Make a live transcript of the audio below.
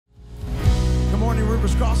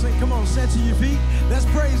Rivers Crossing. Come on, stand to your feet. Let's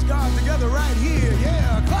praise God together right here.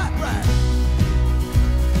 Yeah, clap right.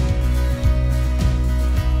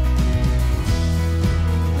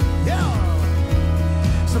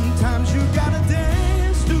 Yeah. Sometimes you gotta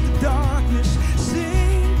dance through the darkness,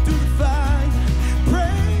 sing through the fire,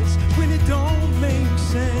 praise when it don't make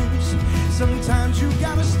sense. Sometimes you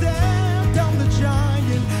gotta step down the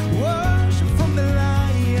giant, worship from the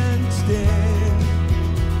lion's den.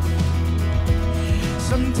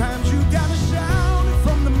 Sometimes you gotta shout it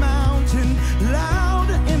from the mountain,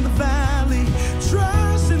 louder in the valley,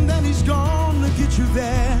 trusting that he's gonna get you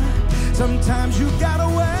there. Sometimes you gotta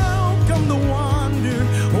welcome the wonder,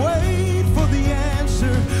 wait for the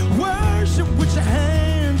answer, worship with your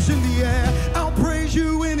hands in the air. I'll praise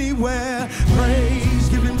you anywhere. Praise,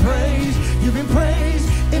 giving praise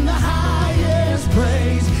in the highest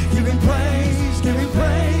praise, giving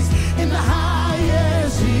praise in the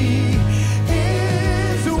highest. He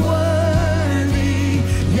is worthy,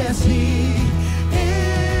 yes, he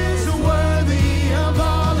is worthy of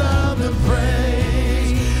all of the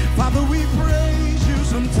praise. Father, we praise you.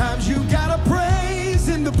 Sometimes you gotta praise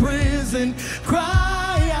in the prison,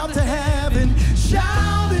 cry out to heaven,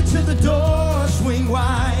 shout it till the door swing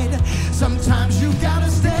wide. Sometimes you gotta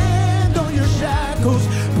stand on your shackles,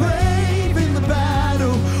 brave in the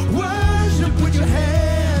battle, worship with your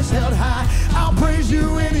hands held high. I'll praise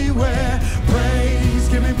you anywhere. Praise,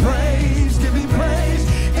 giving praise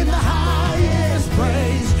in the highest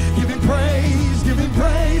praise, giving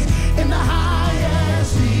praise in the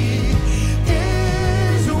highest. He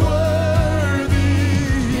is worthy,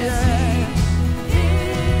 yes, he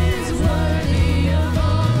is worthy of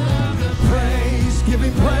all of the praise,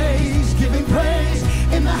 giving praise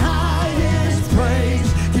in the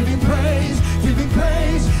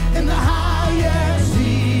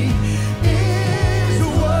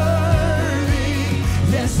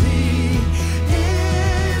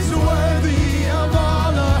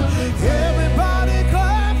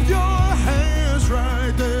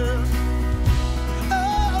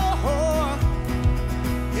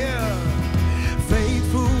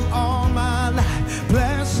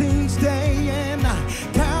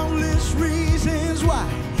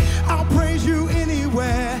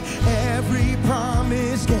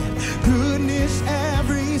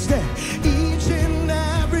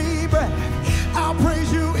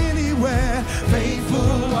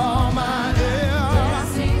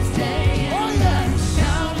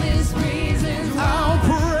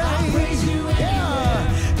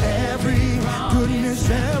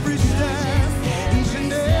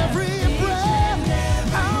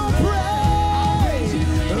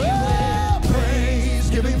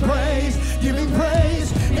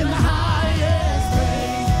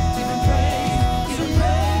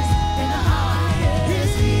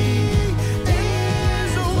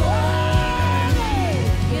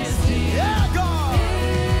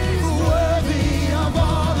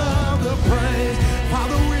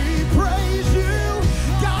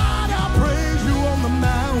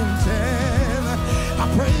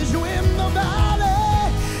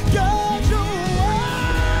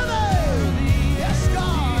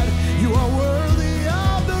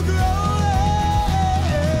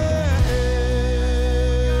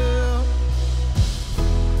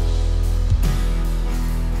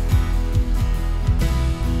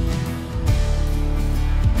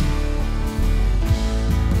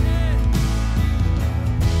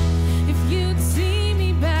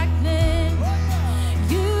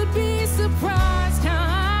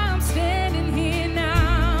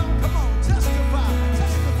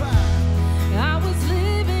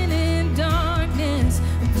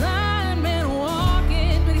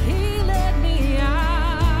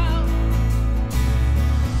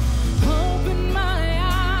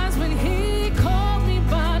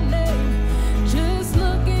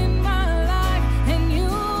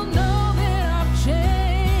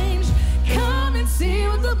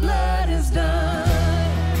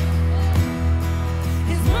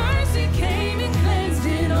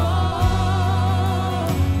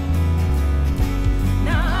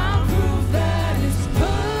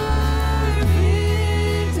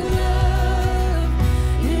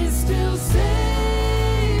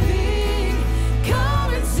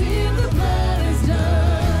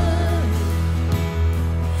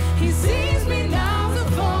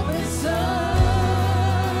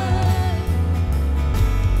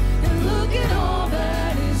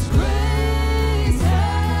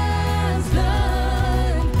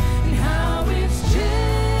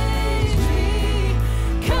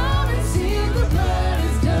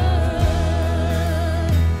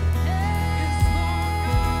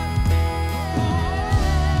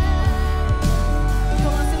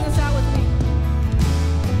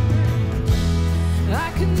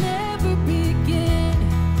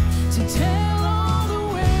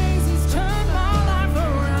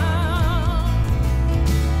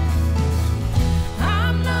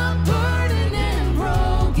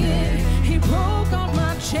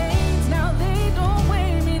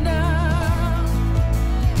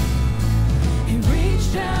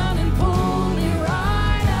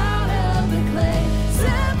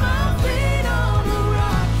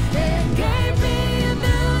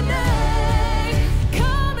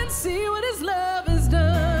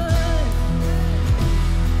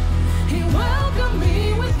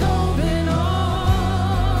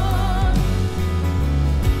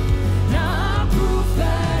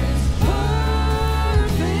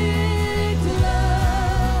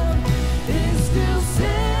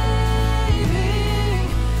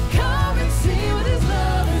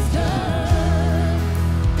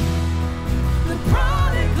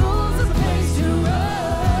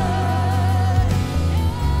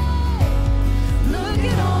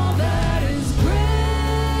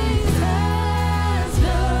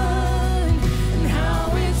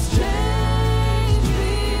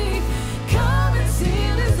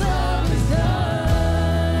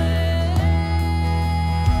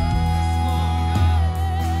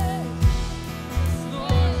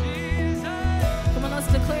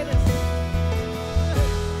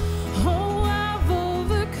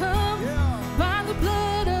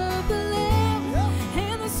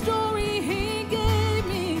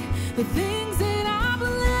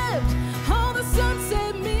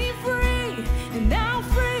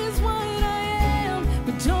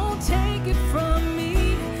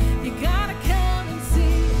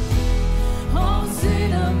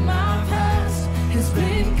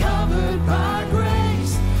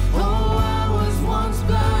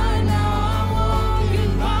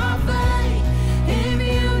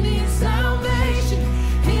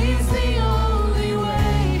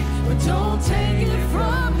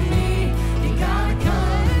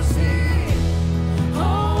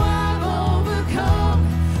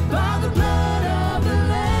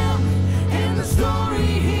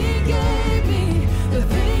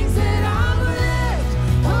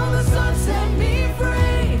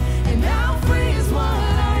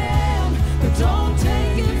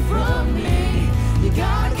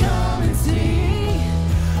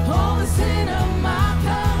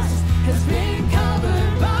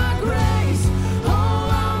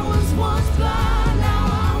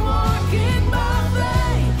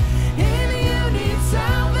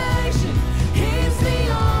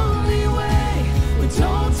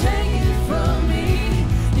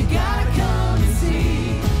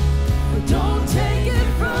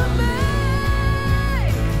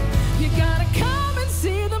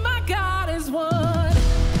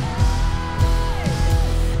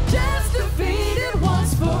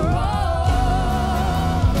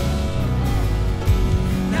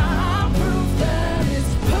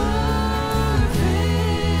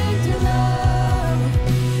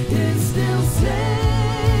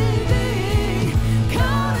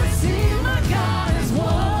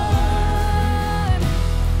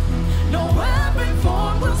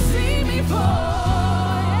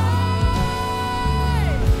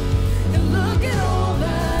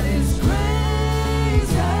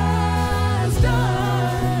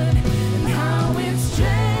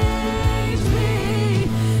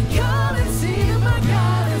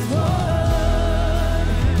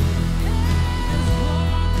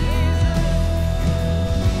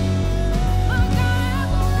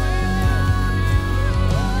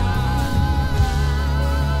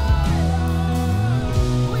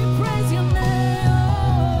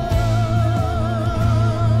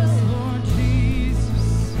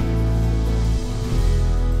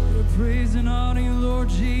honor you, Lord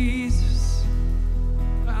Jesus.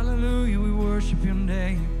 Hallelujah, we worship your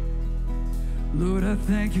name. Lord, I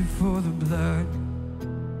thank you for the blood.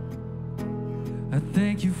 I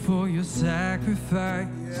thank you for your sacrifice.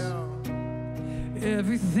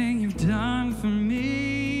 Everything you've done for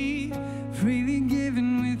me, freely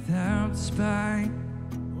given without spite.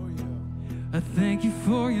 I thank you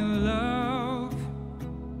for your love.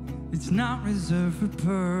 It's not reserved for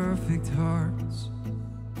perfect hearts.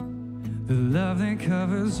 The love that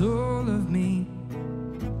covers all of me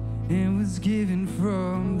and was given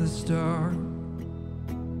from the start.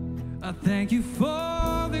 I thank you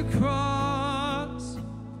for the cross,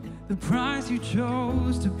 the price you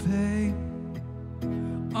chose to pay.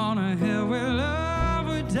 On a hill where love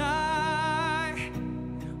would die,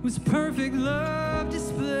 was perfect love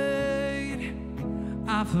displayed.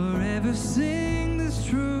 I'll forever sing this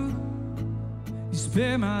truth. You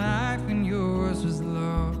spared my life when yours was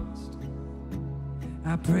lost.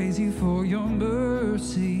 I praise you for your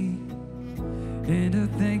mercy, and I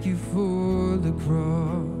thank you for the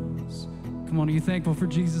cross. Come on, are you thankful for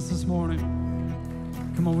Jesus this morning?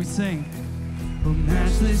 Come on, we sing. Oh,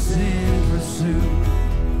 matchless in pursuit,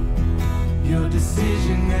 your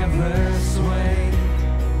decision never swayed.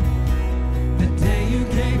 The day you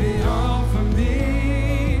gave it all for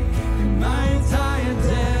me, and my entire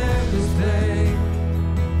debt was paid.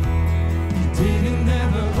 You didn't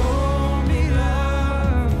ever owe me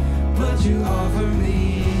love, but you offered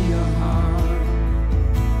me your heart.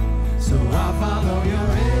 So I'll follow your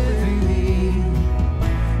every lead,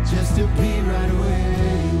 just to be right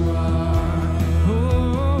where you are.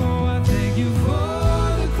 Oh, I thank you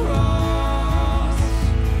for the cross,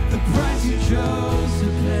 the price you chose to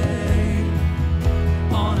pay.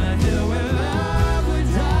 On a hill where love would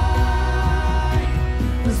die,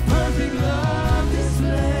 was perfect love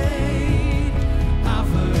displayed. I'll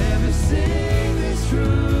forever sing this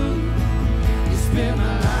truth. You spared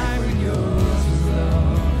my life when yours was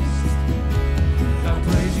lost. I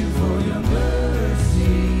praise you for your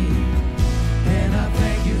mercy, and I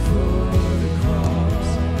thank you for the cross.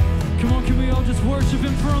 Come on, can we all just worship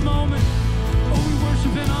him for a moment? Oh, we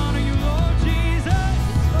worship and honor you, Lord Jesus.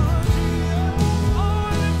 Oh,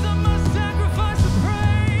 I lift up my sacrifice of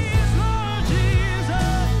praise, Lord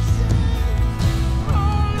Jesus.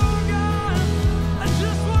 Oh, Lord God, I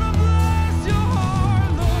just want to bless your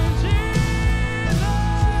heart, Lord Jesus.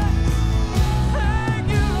 Thank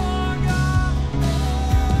you, Lord God.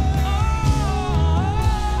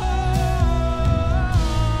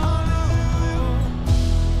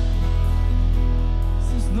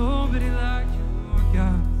 There's nobody like you, Lord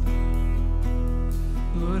God.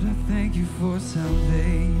 Lord, I thank you for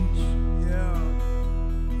salvation.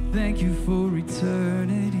 Thank you for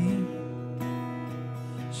eternity.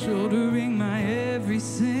 Shouldering my every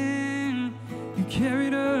sin, you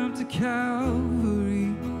carried up to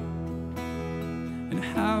Calvary. And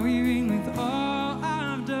howling with all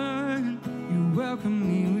I've done, you welcome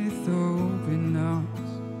me with open arms.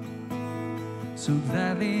 So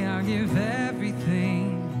gladly I'll give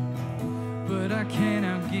everything, but I can't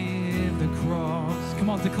outgive the cross. Come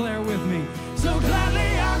on, declare it with me. So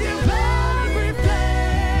gladly I'll give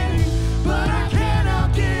everything, but I can't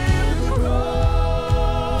outgive the cross.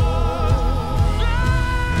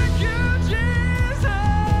 Thank you, Jesus.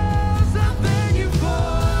 I thank you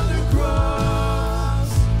for the cross,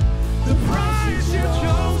 the price you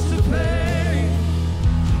chose to pay.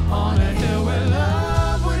 On a hill where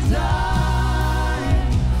love would die,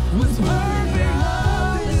 was perfect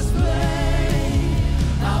love displayed.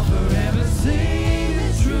 I'll forever sing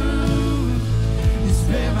the truth. You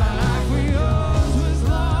spared my life when yours was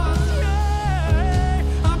lost. Yeah.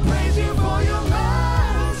 I praise you for your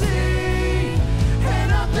mercy,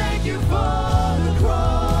 and I thank you for the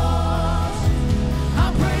cross. I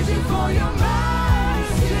praise you for your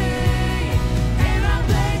mercy, and I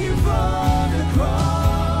thank you for the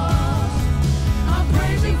cross. I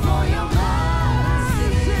praise you for your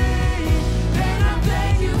mercy, and I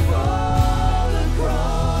thank you for the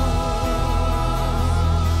cross.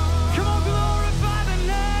 Come on, glorify the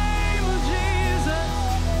name of Jesus.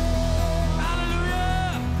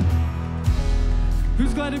 Hallelujah.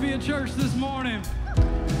 Who's glad to be at church this morning?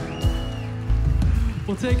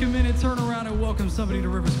 We'll take a minute, turn around, and welcome somebody to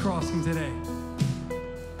Rivers Crossing today.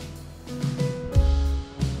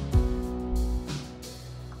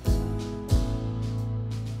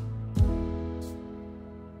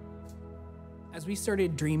 As we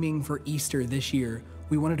started dreaming for Easter this year,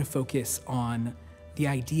 we wanted to focus on the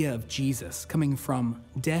idea of Jesus coming from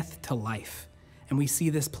death to life. And we see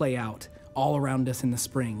this play out all around us in the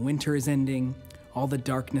spring. Winter is ending, all the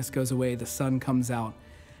darkness goes away, the sun comes out.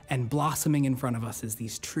 And blossoming in front of us is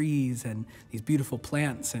these trees and these beautiful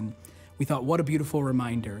plants. And we thought, what a beautiful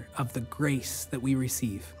reminder of the grace that we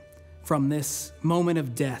receive from this moment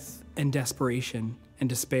of death and desperation and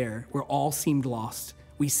despair, where all seemed lost.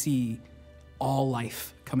 We see all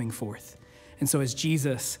life coming forth. And so as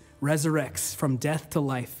Jesus resurrects from death to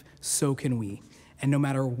life, so can we. And no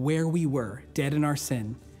matter where we were, dead in our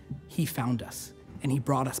sin, he found us and he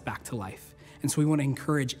brought us back to life. And so we want to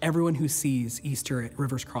encourage everyone who sees Easter at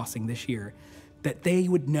Rivers Crossing this year, that they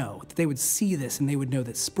would know, that they would see this and they would know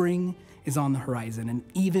that spring is on the horizon. And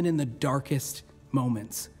even in the darkest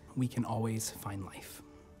moments, we can always find life.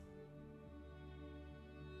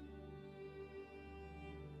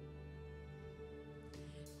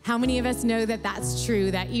 How many of us know that that's true,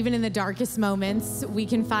 that even in the darkest moments, we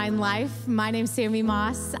can find life? My name's Sammy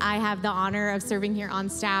Moss. I have the honor of serving here on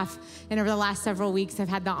staff. And over the last several weeks, I've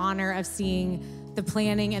had the honor of seeing the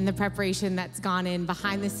planning and the preparation that's gone in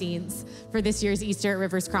behind the scenes for this year's Easter at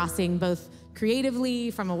Rivers Crossing, both creatively,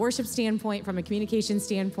 from a worship standpoint, from a communication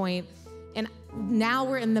standpoint. And now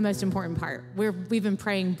we're in the most important part. We've been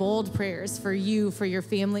praying bold prayers for you, for your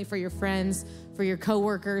family, for your friends, for your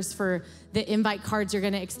coworkers, for the invite cards you're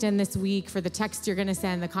going to extend this week, for the text you're going to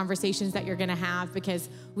send, the conversations that you're going to have, because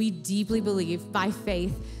we deeply believe by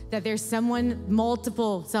faith that there's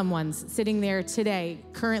multiple someones sitting there today,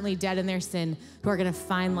 currently dead in their sin, who are going to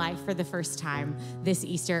find life for the first time this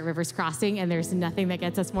Easter at Rivers Crossing. And there's nothing that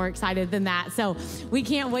gets us more excited than that. So we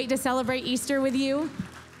can't wait to celebrate Easter with you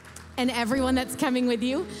and everyone that's coming with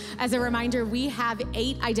you. As a reminder, we have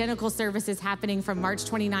 8 identical services happening from March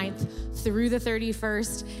 29th through the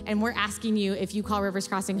 31st, and we're asking you, if you call Rivers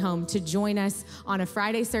Crossing home, to join us on a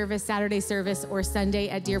Friday service, Saturday service, or Sunday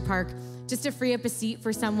at Deer Park, just to free up a seat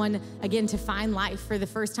for someone, again, to find life for the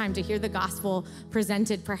first time, to hear the gospel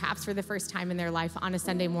presented perhaps for the first time in their life on a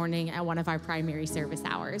Sunday morning at one of our primary service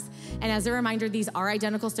hours. And as a reminder, these are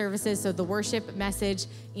identical services, so the worship message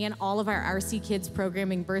and all of our RC Kids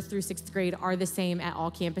programming, birth through 6th grade, are the same at all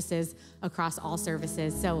campuses across all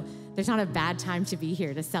services. So there's not a bad time to be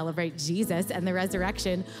here to celebrate Jesus and the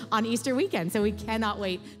resurrection on Easter weekend. So we cannot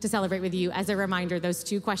wait to celebrate with you. As a reminder, those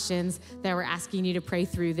 2 questions that we're asking you to pray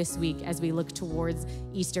through this week as we look towards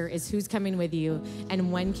Easter is, who's coming with you,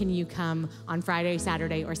 and when can you come on Friday,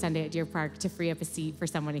 Saturday, or Sunday at Deer Park to free up a seat for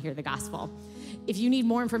someone to hear the gospel. If you need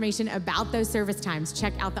more information about those service times,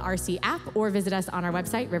 check out the RC app or visit us on our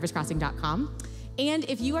website, riverscrossing.com. And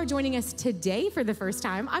if you are joining us today for the first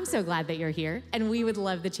time, I'm so glad that you're here, and we would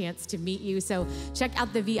love the chance to meet you. So check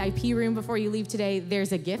out the VIP room before you leave today.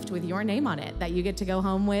 There's a gift with your name on it that you get to go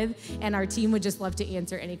home with, and our team would just love to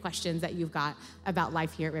answer any questions that you've got about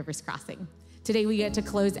life here at Rivers Crossing. Today, we get to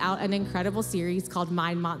close out an incredible series called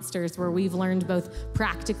Mind Monsters, where we've learned both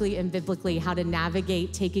practically and biblically how to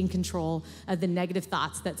navigate taking control of the negative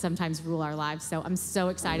thoughts that sometimes rule our lives. So I'm so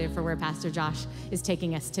excited for where Pastor Josh is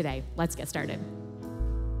taking us today. Let's get started.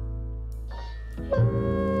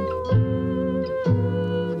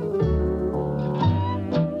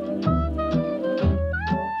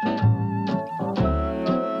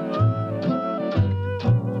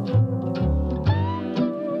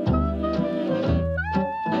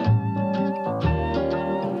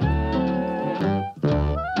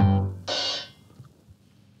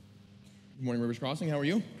 Good morning, Rivers Crossing. How are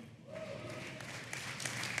you?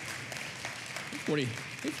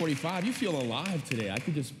 8:45. You feel alive today. I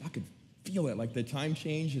could feel it. Like the time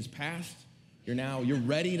change has passed. You're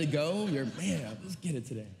ready to go. Let's get it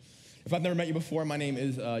today. If I've never met you before, my name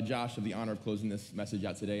is Josh. I have the honor of closing this message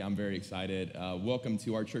out today. I'm very excited. Welcome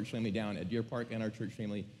to our church family down at Deer Park and our church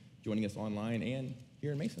family joining us online and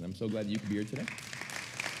here in Mason. I'm so glad that you could be here today.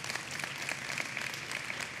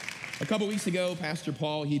 A couple weeks ago, Pastor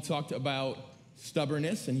Paul, he talked about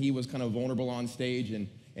stubbornness, and he was kind of vulnerable on stage, and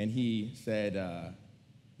he said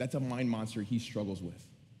that's a mind monster he struggles with.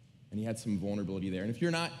 And he had some vulnerability there. And if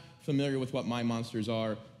you're not familiar with what mind monsters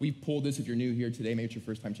are, we pulled this. If you're new here today, maybe it's your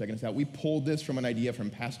first time checking us out, we pulled this from an idea from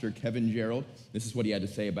Pastor Kevin Gerald. This is what he had to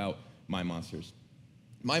say about mind monsters.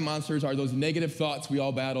 Mind monsters are those negative thoughts we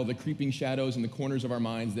all battle, the creeping shadows in the corners of our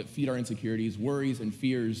minds that feed our insecurities, worries, and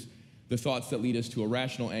fears, the thoughts that lead us to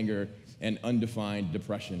irrational anger and undefined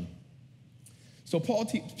depression. So Paul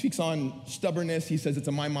speaks on stubbornness. He says it's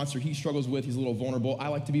a mind monster he struggles with. He's a little vulnerable. I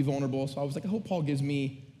like to be vulnerable, so I was like, I hope Paul gives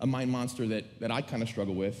me a mind monster that I kind of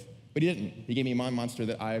struggle with. But he didn't. He gave me a mind monster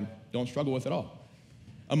that I don't struggle with at all.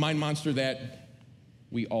 A mind monster that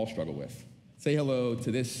we all struggle with. Say hello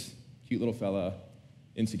to this cute little fella,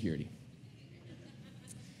 Insecurity.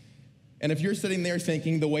 And if you're sitting there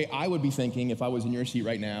thinking the way I would be thinking if I was in your seat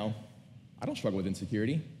right now, I don't struggle with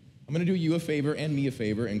insecurity. I'm going to do you a favor and me a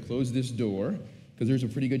favor and close this door, because there's a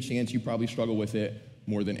pretty good chance you probably struggle with it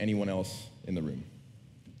more than anyone else in the room.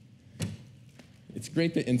 It's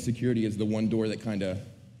great that insecurity is the one door that kind of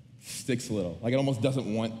sticks a little. Like it almost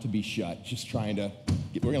doesn't want to be shut, just trying to,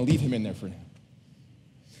 we're going to leave him in there for now.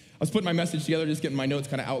 I was putting my message together, just getting my notes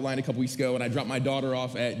kind of outlined a couple weeks ago, and I dropped my daughter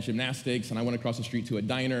off at gymnastics, and I went across the street to a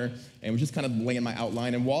diner, and was just kind of laying my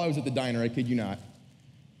outline. And while I was at the diner, I kid you not,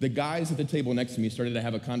 the guys at the table next to me started to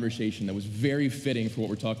have a conversation that was very fitting for what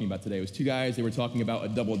we're talking about today. It was two guys, they were talking about a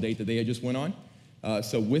double date that they had just went on.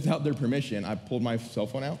 So without their permission, I pulled my cell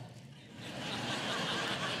phone out.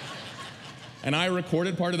 And I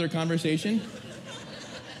recorded part of their conversation.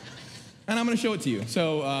 And I'm gonna show it to you.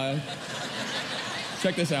 So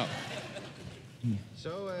check this out.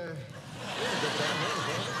 So,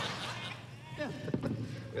 yeah,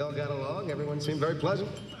 we all got along. Everyone seemed very pleasant.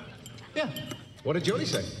 Yeah, What did Jody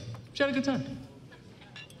say? she had a good time.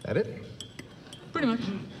 That it? Pretty much.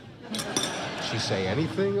 She say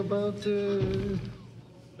anything about,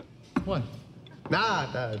 What?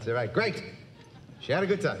 Nah, it's all right. Great. She had a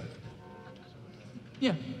good time.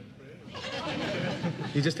 Yeah.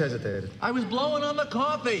 You just hesitated. I was blowing on the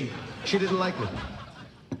coffee. She didn't like me.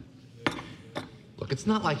 Look, it's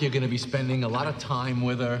not like you're gonna be spending a lot of time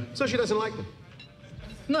with her. So she doesn't like me.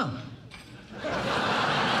 No.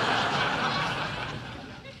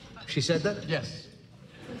 She said that? Yes.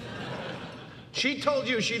 She told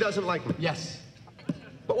you she doesn't like me. Yes.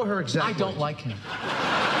 What were her exact I don't words? like him.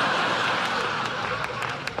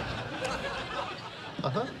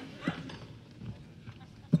 Uh-huh.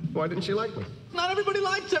 Why didn't she like me? Not everybody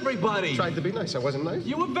likes everybody. Tried to be nice. I wasn't nice.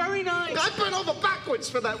 You were very nice. I bent over backwards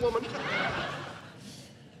for that woman.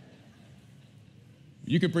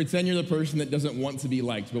 You could pretend you're the person that doesn't want to be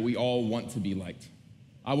liked, but we all want to be liked.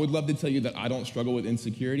 I would love to tell you that I don't struggle with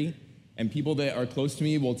insecurity, and people that are close to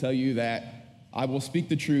me will tell you that I will speak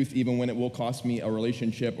the truth even when it will cost me a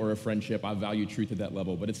relationship or a friendship. I value truth at that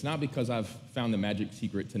level, but it's not because I've found the magic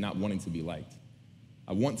secret to not wanting to be liked.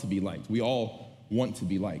 I want to be liked. We all want to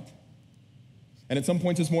be liked. And at some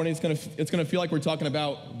points this morning, it's gonna feel like we're talking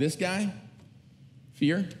about this guy,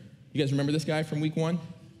 fear. You guys remember this guy from week 1?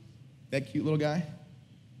 That cute little guy?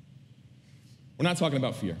 We're not talking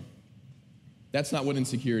about fear. That's not what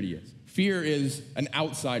insecurity is. Fear is an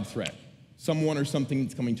outside threat, someone or something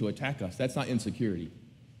that's coming to attack us. That's not insecurity.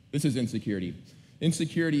 This is insecurity.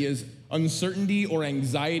 Insecurity is uncertainty or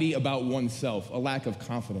anxiety about oneself, a lack of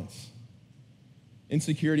confidence.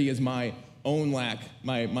 Insecurity is my own lack,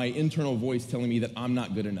 my internal voice telling me that I'm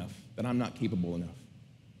not good enough, that I'm not capable enough.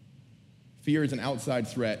 Fear is an outside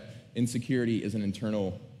threat. Insecurity is an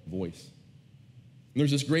internal voice. And there's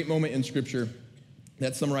this great moment in Scripture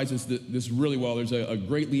that summarizes this really well. There's a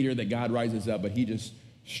great leader that God rises up, but he just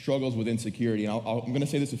struggles with insecurity. And I'm going to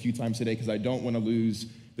say this a few times today because I don't want to lose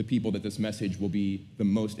the people that this message will be the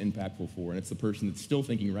most impactful for. And it's the person that's still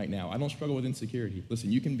thinking right now, I don't struggle with insecurity.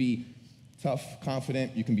 Listen, you can be tough,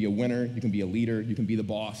 confident, you can be a winner, you can be a leader, you can be the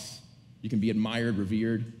boss, you can be admired,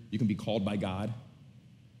 revered, you can be called by God,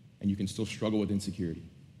 and you can still struggle with insecurity.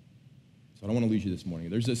 So I don't want to lose you this morning.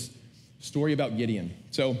 There's this story about Gideon.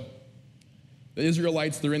 So the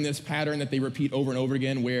Israelites, they're in this pattern that they repeat over and over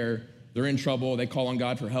again where they're in trouble, they call on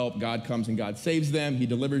God for help, God comes and God saves them, he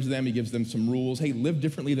delivers them, he gives them some rules. Hey, live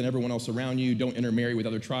differently than everyone else around you, don't intermarry with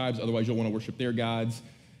other tribes, otherwise you'll want to worship their gods,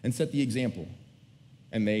 and set the example.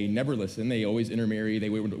 And they never listen, they always intermarry, they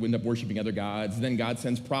end up worshiping other gods. Then God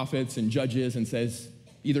sends prophets and judges and says,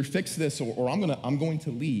 either fix this or I'm going to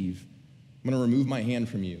leave, I'm going to remove my hand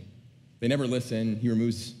from you. They never listen, he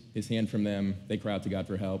removes his hand from them, they cry out to God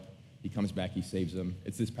for help. He comes back, he saves them.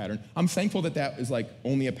 It's this pattern. I'm thankful that that is like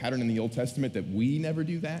only a pattern in the Old Testament, that we never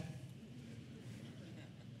do that.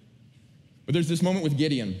 But there's this moment with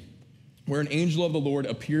Gideon where an angel of the Lord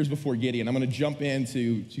appears before Gideon. I'm going to jump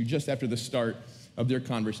into just after the start of their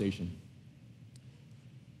conversation.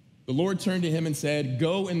 The Lord turned to him and said,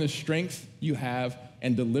 go in the strength you have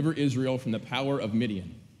and deliver Israel from the power of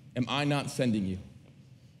Midian. Am I not sending you?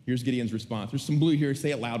 Here's Gideon's response. There's some blue here. Say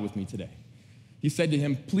it loud with me today. He said to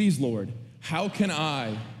him, please, Lord, how can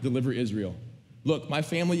I deliver Israel? Look, my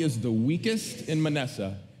family is the weakest in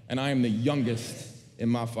Manasseh, and I am the youngest in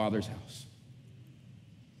my father's house.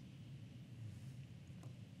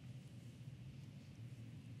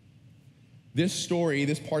 This story,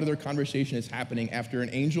 this part of their conversation is happening after an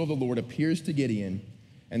angel of the Lord appears to Gideon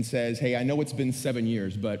and says, hey, I know it's been 7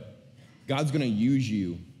 years, but God's going to use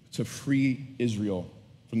you to free Israel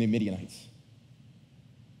from the Midianites.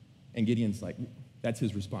 And Gideon's like, that's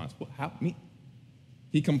his response. Well, how, me?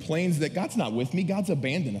 He complains that God's not with me, God's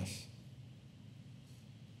abandoned us.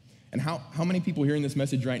 And how many people hearing this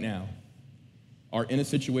message right now are in a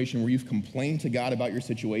situation where you've complained to God about your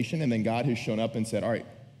situation, and then God has shown up and said, all right,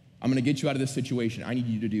 I'm gonna get you out of this situation. I need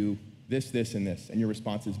you to do this, this, and this. And your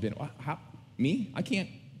response has been, how? Me? I can't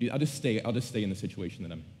do that. I'll just stay in the situation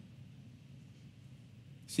that I'm in.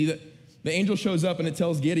 See, the angel shows up and it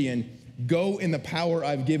tells Gideon, go in the power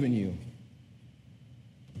I've given you.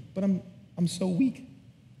 But I'm so weak.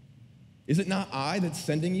 Is it not I that's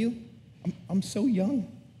sending you? I'm so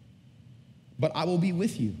young. But I will be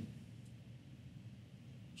with you.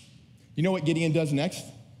 You know what Gideon does next?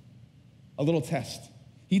 A little test.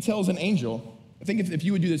 He tells an angel, I think if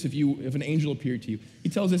you would do this, if an angel appeared to you, he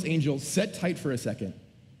tells this angel, set tight for a second.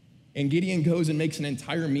 And Gideon goes and makes an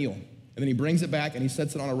entire meal. And then he brings it back and he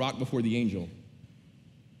sets it on a rock before the angel.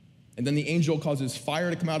 And then the angel causes fire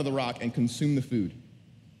to come out of the rock and consume the food.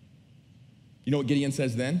 You know what Gideon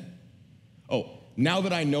says then? Oh, now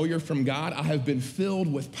that I know you're from God, I have been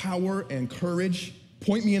filled with power and courage.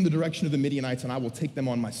 Point me in the direction of the Midianites and I will take them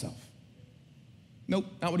on myself. Nope,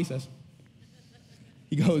 not what he says.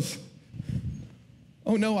 He goes,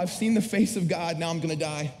 oh no, I've seen the face of God, now I'm gonna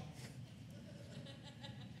die.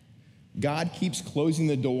 God keeps closing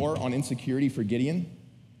the door on insecurity for Gideon,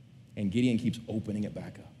 and Gideon keeps opening it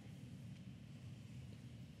back up.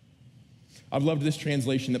 I've loved this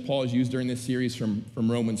translation that Paul has used during this series from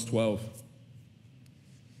Romans 12,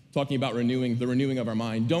 talking about the renewing of our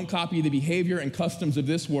mind. Don't copy the behavior and customs of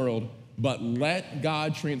this world, but let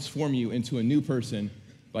God transform you into a new person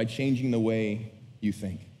by changing the way you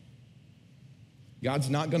think.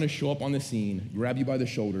 God's not gonna show up on the scene, grab you by the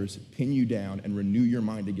shoulders, pin you down, and renew your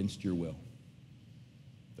mind against your will.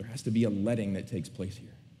 There has to be a letting that takes place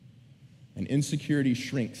here. And insecurity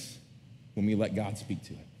shrinks when we let God speak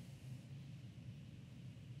to it.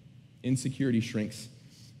 Insecurity shrinks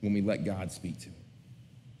when we let God speak to it.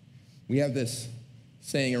 We have this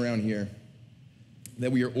saying around here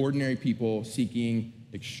that we are ordinary people seeking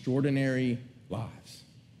extraordinary lives.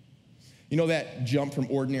 You know that jump from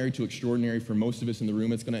ordinary to extraordinary for most of us in the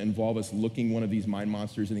room, it's gonna involve us looking one of these mind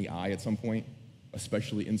monsters in the eye at some point,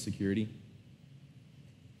 especially insecurity.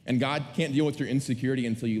 And God can't deal with your insecurity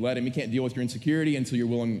until you let him. He can't deal with your insecurity until you're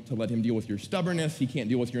willing to let him deal with your stubbornness. He can't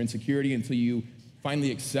deal with your insecurity until you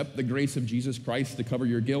finally accept the grace of Jesus Christ to cover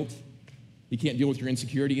your guilt. He can't deal with your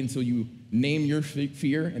insecurity until you name your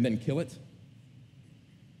fear and then kill it.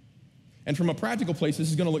 And from a practical place, this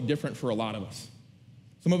is gonna look different for a lot of us.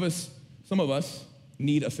 Some of us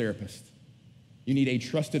need a therapist. You need a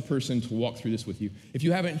trusted person to walk through this with you. If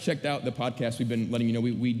you haven't checked out the podcast, we've been letting you know,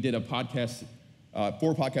 we did a podcast, 4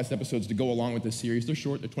 podcast episodes to go along with this series. They're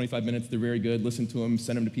short, they're 25 minutes, they're very good. Listen to them,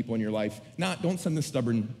 send them to people in your life. Don't send the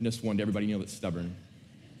stubbornness one to everybody you know that's stubborn,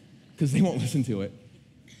 because they won't listen to it.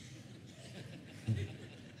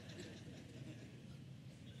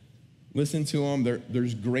 Listen to them.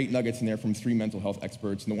 There's great nuggets in there from 3 mental health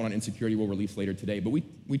experts, and the one on insecurity we'll release later today. But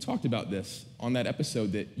we talked about this on that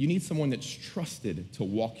episode, that you need someone that's trusted to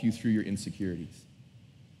walk you through your insecurities.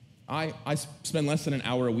 I spend less than an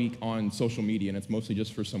hour a week on social media, and it's mostly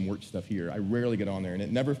just for some work stuff here. I rarely get on there, and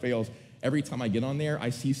it never fails. Every time I get on there, I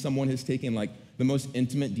see someone has taken like the most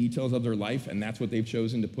intimate details of their life, and that's what they've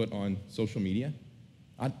chosen to put on social media.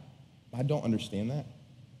 I don't understand that.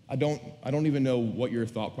 I don't even know what your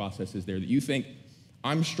thought process is there, that you think,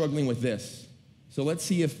 I'm struggling with this, so let's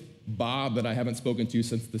see if Bob, that I haven't spoken to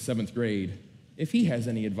since the 7th grade, if he has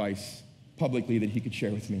any advice publicly that he could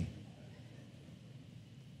share with me.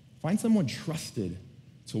 Find someone trusted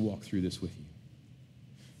to walk through this with you.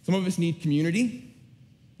 Some of us need community.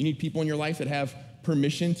 You need people in your life that have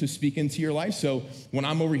permission to speak into your life. So when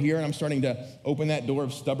I'm over here and I'm starting to open that door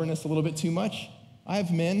of stubbornness a little bit too much, I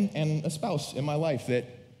have men and a spouse in my life that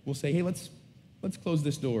will say, hey, let's close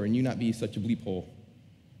this door and you not be such a bleep hole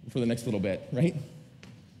for the next little bit, right?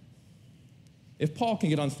 If Paul can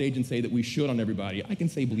get on stage and say that we should on everybody, I can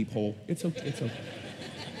say bleep hole. It's okay. It's okay.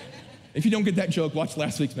 If you don't get that joke, watch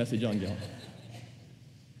last week's message on guilt.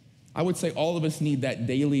 I would say all of us need that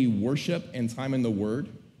daily worship and time in the Word.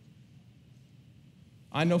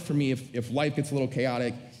 I know for me, if life gets a little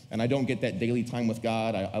chaotic and I don't get that daily time with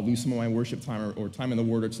God, I lose some of my worship time or time in the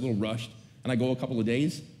Word, or it's a little rushed, and I go a couple of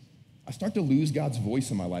days, I start to lose God's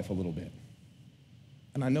voice in my life a little bit.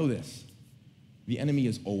 And I know this, the enemy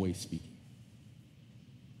is always speaking.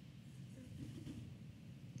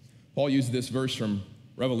 Paul used this verse from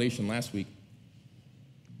Revelation last week.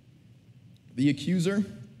 The accuser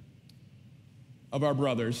of our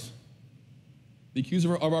brothers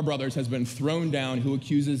has been thrown down, who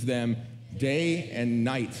accuses them day and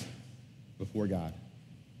night before God.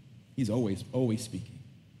 He's always speaking,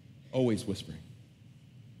 always whispering.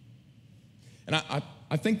 And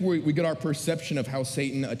I think we get our perception of how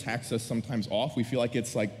Satan attacks us sometimes off. We feel like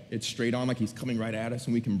it's straight on, like he's coming right at us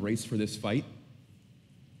and we can brace for this fight.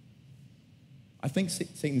 I think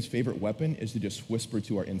Satan's favorite weapon is to just whisper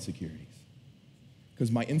to our insecurities,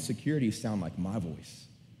 because my insecurities sound like my voice.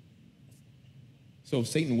 So if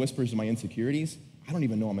Satan whispers to my insecurities, I don't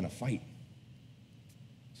even know I'm in a fight.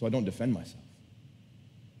 So I don't defend myself.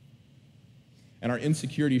 And our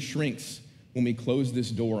insecurity shrinks when we close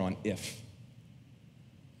this door on if.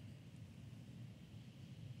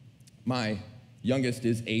 My youngest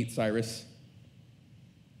is 8, Cyrus.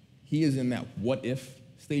 He is in that what if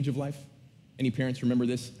stage of life. Any parents remember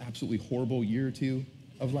this absolutely horrible year or two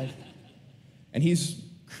of life? And he's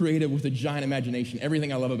creative with a giant imagination.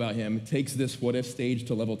 Everything I love about him takes this what if stage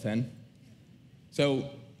to level 10. So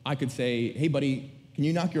I could say, hey buddy, can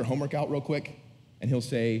you knock your homework out real quick? And he'll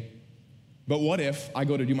say, but what if I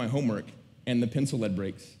go to do my homework and the pencil lead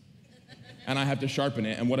breaks and I have to sharpen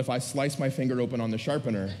it? And what if I slice my finger open on the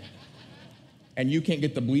sharpener and you can't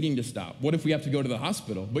get the bleeding to stop? What if we have to go to the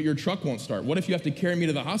hospital, but your truck won't start? What if you have to carry me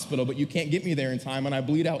to the hospital, but you can't get me there in time and I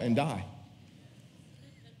bleed out and die?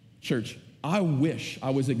 Church, I wish I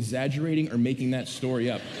was exaggerating or making that story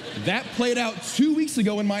up. That played out 2 weeks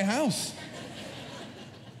ago in my house.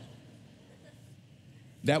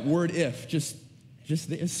 That word if just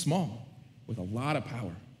is small with a lot of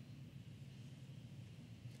power.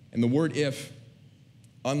 And the word if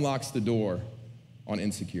unlocks the door on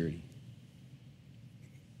insecurity.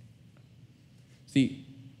 See,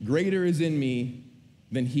 greater is in me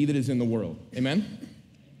than he that is in the world. Amen?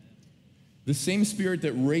 The same Spirit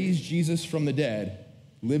that raised Jesus from the dead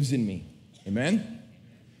lives in me. Amen?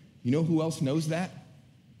 You know who else knows that?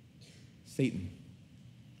 Satan,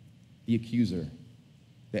 the accuser,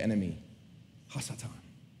 the enemy, Hasatan.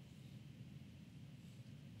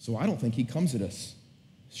 So I don't think he comes at us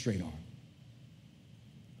straight on.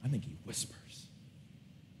 I think he whispers.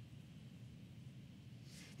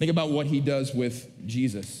 Think about what he does with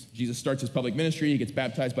Jesus. Jesus starts his public ministry. He gets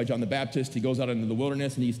baptized by John the Baptist. He goes out into the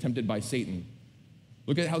wilderness, and he's tempted by Satan.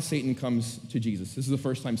 Look at how Satan comes to Jesus. This is the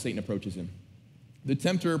first time Satan approaches him. The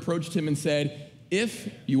tempter approached him and said,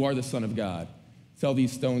 if you are the Son of God, tell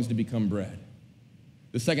these stones to become bread.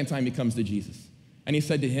 The second time he comes to Jesus, and he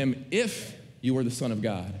said to him, if you are the Son of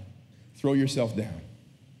God, throw yourself down.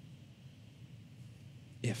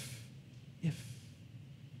 If.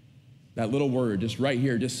 That little word, just right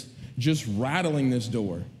here, just rattling this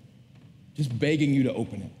door, just begging you to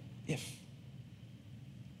open it. If.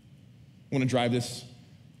 I want to drive this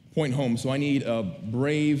point home, so I need a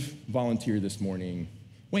brave volunteer this morning.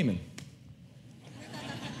 Wayman.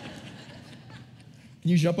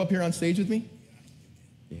 Can you jump up here on stage with me?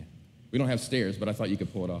 Yeah. We don't have stairs, but I thought you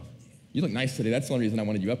could pull it off. You look nice today. That's the only reason I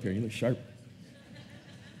wanted you up here. You look sharp.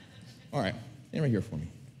 All right, stand right here for me.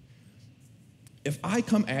 If I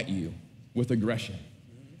come at you with aggression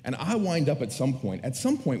and I wind up at some point,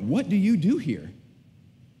 what do you do here?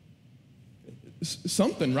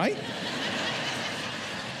 Something, right?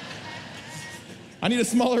 I need a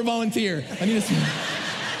smaller volunteer.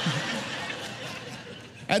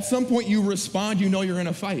 At some point you respond, you know you're in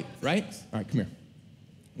a fight, right? All right, come here.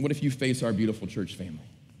 What if you face our beautiful church family?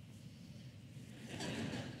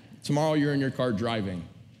 Tomorrow you're in your car driving,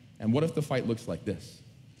 and what if the fight looks like this?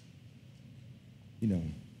 You know,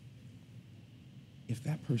 if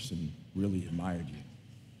that person really admired you,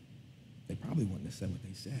 they probably wouldn't have said what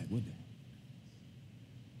they said, would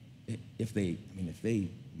they? If they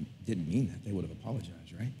didn't mean that, they would have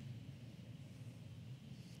apologized, right?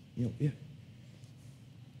 You know,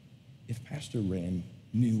 if Pastor Wren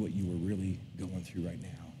knew what you were really going through right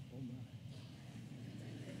now,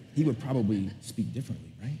 he would probably speak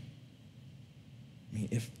differently, right? I mean,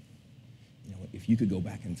 if you could go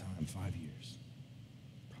back in time 5 years,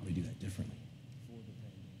 probably do that differently.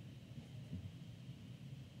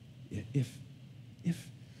 If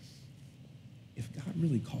God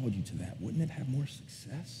really called you to that, wouldn't it have more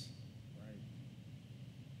success?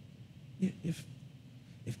 Right. If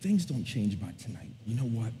things don't change by tonight, you know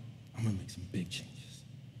what? I'm gonna make some big changes.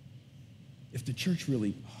 If the church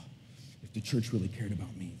really cared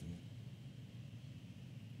about me, then...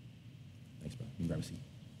 Thanks, brother. You can grab a seat.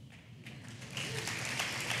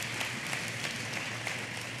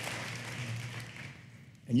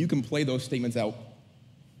 And you can play those statements out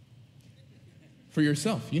for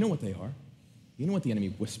yourself. You know what they are. You know what the enemy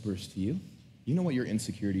whispers to you. You know what your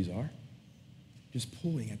insecurities are. Just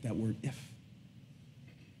pulling at that word if.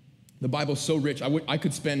 The Bible's so rich. I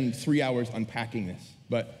could spend 3 hours unpacking this,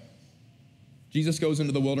 but Jesus goes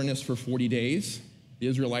into the wilderness for 40 days. The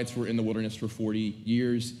Israelites were in the wilderness for 40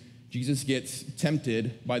 years. Jesus gets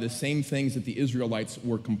tempted by the same things that the Israelites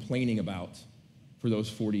were complaining about for those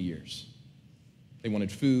 40 years. They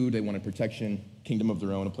wanted food, they wanted protection, kingdom of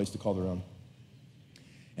their own, a place to call their own.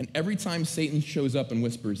 And every time Satan shows up and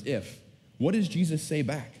whispers, if, what does Jesus say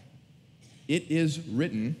back? It is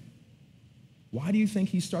written. Why do you think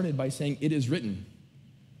he started by saying it is written?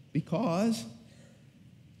 Because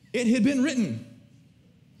it had been written.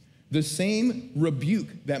 The same rebuke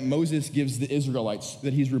that Moses gives the Israelites,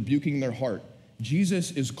 that he's rebuking their heart,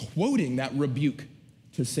 Jesus is quoting that rebuke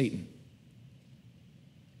to Satan.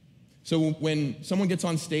 So when someone gets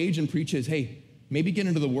on stage and preaches, hey, maybe get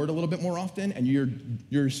into the word a little bit more often, and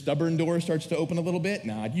your stubborn door starts to open a little bit,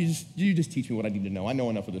 nah, you just teach me what I need to know. I know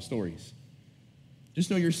enough of the stories. Just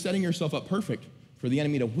know you're setting yourself up perfect for the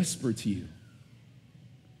enemy to whisper to you.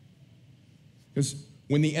 Because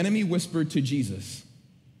when the enemy whispered to Jesus,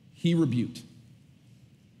 he rebuked.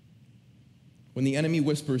 When the enemy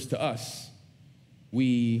whispers to us,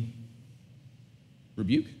 we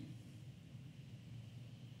rebuke?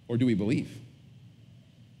 Or do we believe?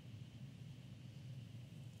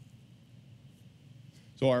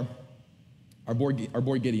 So our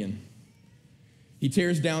boy Gideon, he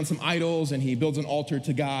tears down some idols and he builds an altar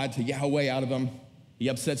to God, to Yahweh out of them. He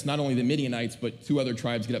upsets not only the Midianites, but 2 other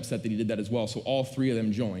tribes get upset that he did that as well. So all 3 of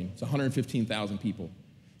them join. It's 115,000 people.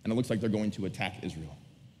 And it looks like they're going to attack Israel.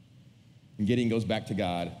 And Gideon goes back to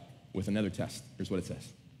God with another test. Here's what it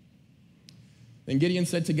says. Then Gideon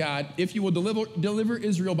said to God, if you will deliver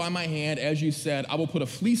Israel by my hand, as you said, I will put a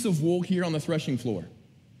fleece of wool here on the threshing floor.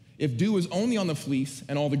 If dew is only on the fleece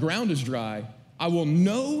and all the ground is dry, I will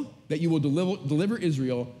know that you will deliver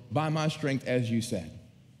Israel by my strength, as you said.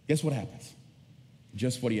 Guess what happens?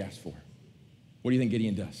 Just what he asked for. What do you think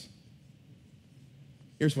Gideon does?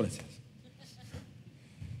 Here's what it says.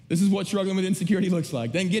 This is what struggling with insecurity looks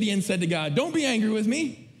like. Then Gideon said to God, don't be angry with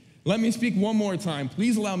me. Let me speak one more time.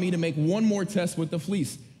 Please allow me to make one more test with the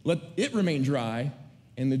fleece. Let it remain dry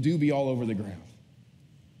and the dew be all over the ground.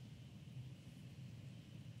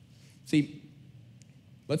 See,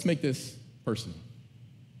 let's make this personal.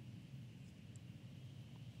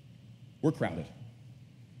 We're crowded.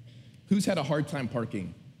 Who's had a hard time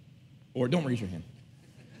parking? Or don't raise your hand.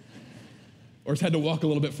 Or has had to walk a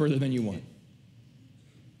little bit further than you want.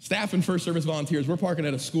 Staff and first service volunteers, we're parking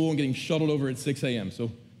at a school and getting shuttled over at 6 a.m.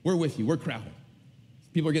 So we're with you, we're crowded.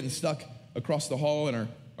 People are getting stuck across the hall in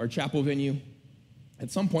our chapel venue. At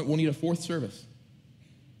some point, we'll need a 4th service.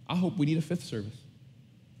 I hope we need a 5th service.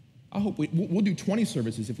 I hope we'll do 20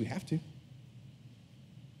 services if we have to.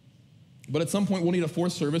 But at some point, we'll need a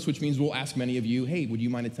 4th service, which means we'll ask many of you, hey, would you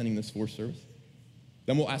mind attending this 4th service?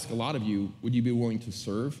 Then we'll ask a lot of you, would you be willing to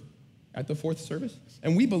serve at the 4th service?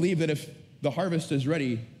 And we believe that if the harvest is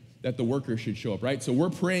ready, that the workers should show up, right? So we're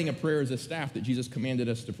praying a prayer as a staff that Jesus commanded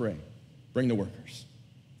us to pray. Bring the workers,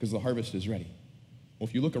 because the harvest is ready. Well,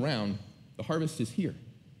 if you look around, the harvest is here.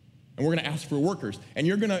 And we're gonna ask for workers. And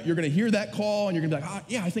you're gonna hear that call, and you're gonna be like,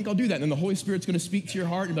 yeah, I think I'll do that. And then the Holy Spirit's gonna speak to your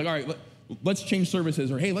heart, and be like, all right, let's change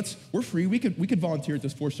services, or hey, we're free, we could volunteer at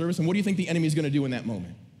this 4th service. And what do you think the enemy's gonna do in that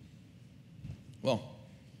moment? Well,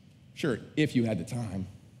 sure, if you had the time,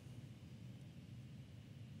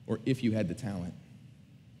 or if you had the talent,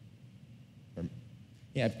 or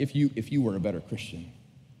yeah, if you were a better Christian,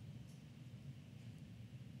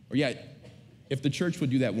 or yeah, if the church would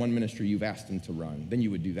do that one ministry you've asked them to run, then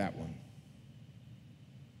you would do that one.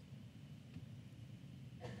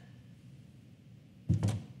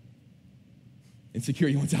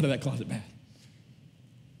 Insecurity wants out of that closet bad.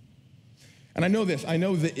 And I know this. I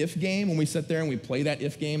know the if game, when we sit there and we play that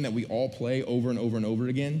if game that we all play over and over and over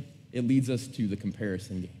again, it leads us to the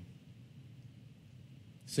comparison game.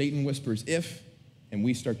 Satan whispers if, and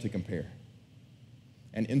we start to compare.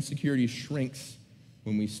 And insecurity shrinks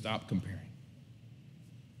when we stop comparing.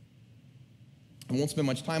 I won't spend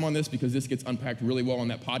much time on this because this gets unpacked really well on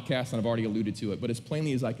that podcast, and I've already alluded to it, but as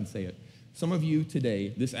plainly as I can say it, some of you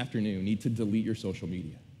today, this afternoon, need to delete your social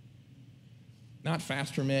media. Not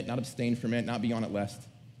fast from it, not abstain from it, not be on it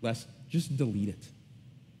less. Just delete it.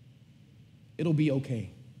 It'll be okay.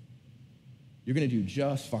 You're gonna do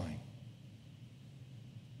just fine.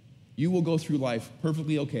 You will go through life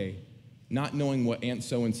perfectly okay, not knowing what Aunt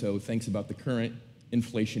so-and-so thinks about the current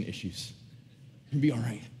inflation issues. You'll be all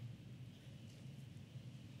right.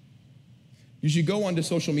 You should go onto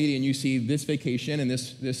social media and you see this vacation and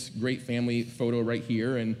this great family photo right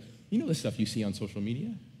here, and you know the stuff you see on social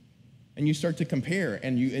media. And you start to compare,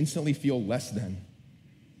 and you instantly feel less than.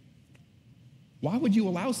 Why would you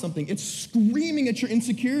allow something? It's screaming at your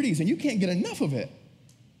insecurities, and you can't get enough of it.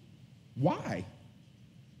 Why?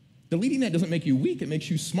 Deleting that doesn't make you weak, it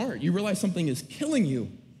makes you smart. You realize something is killing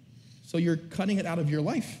you. So you're cutting it out of your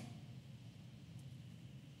life.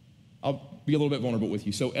 I'll be a little bit vulnerable with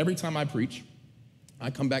you. So every time I preach,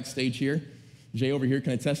 I come backstage here. Jay over here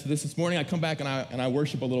can attest to this morning. I come back and I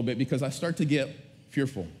worship a little bit because I start to get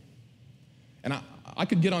fearful. And I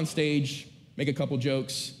could get on stage, make a couple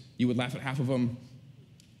jokes. You would laugh at half of them.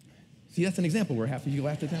 See, that's an example where half of you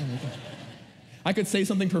laughed it down. I could say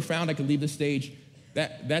something profound. I could leave the stage.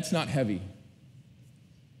 That's not heavy.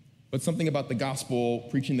 But something about the gospel,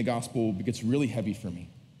 preaching the gospel, gets really heavy for me.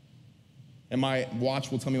 And my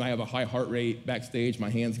watch will tell me I have a high heart rate backstage. My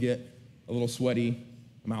hands get a little sweaty.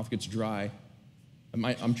 My mouth gets dry.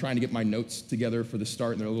 I'm trying to get my notes together for the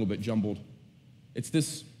start, and they're a little bit jumbled. It's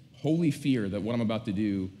this holy fear that what I'm about to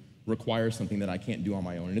do requires something that I can't do on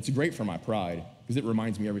my own. And it's great for my pride, because it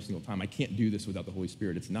reminds me every single time, I can't do this without the Holy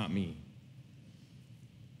Spirit. It's not me.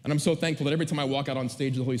 And I'm so thankful that every time I walk out on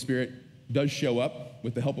stage, the Holy Spirit does show up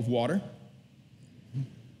with the help of water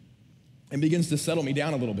and begins to settle me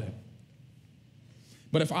down a little bit.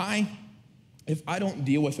 But if I don't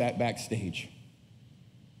deal with that backstage,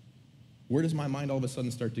 where does my mind all of a sudden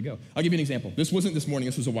start to go? I'll give you an example. This wasn't this morning,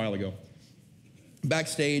 this was a while ago.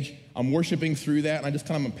 Backstage, I'm worshiping through that, and I just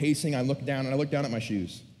kind of am pacing. I look down at my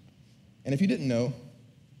shoes. And if you didn't know,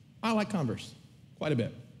 I like Converse quite a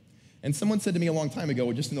bit. And someone said to me a long time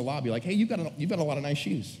ago, just in the lobby, like, hey, you've got a lot of nice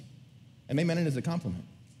shoes. And they meant it as a compliment.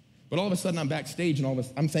 But all of a sudden, I'm backstage, and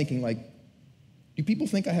I'm thinking, like, do people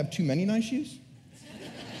think I have too many nice shoes?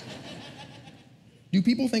 Do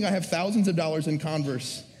people think I have thousands of dollars in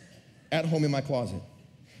Converse at home in my closet?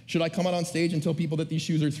 Should I come out on stage and tell people that these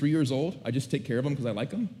shoes are 3 years old? I just take care of them because I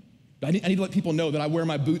like them? I need to let people know that I wear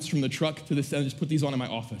my boots from the truck to the set and just put these on in my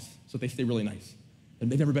office so that they stay really nice. And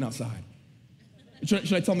they've never been outside.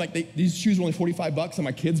 Should I tell them, like, these shoes were only $45 and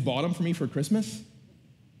my kids bought them for me for Christmas?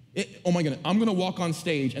 Oh my goodness, I'm gonna walk on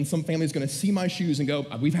stage and some family's gonna see my shoes and go,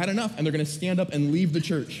 we've had enough, and they're gonna stand up and leave the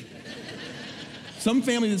church. Some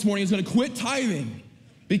family this morning is gonna quit tithing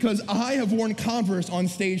because I have worn Converse on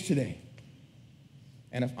stage today.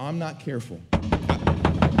 And if I'm not careful,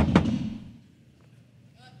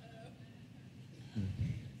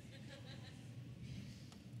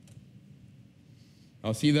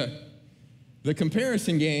 I'll see the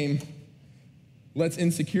comparison game lets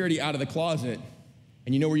insecurity out of the closet.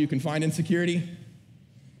 And you know where you can find insecurity?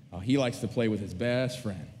 Oh, he likes to play with his best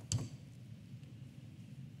friend.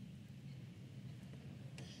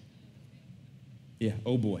 Yeah,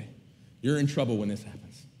 oh boy, you're in trouble when this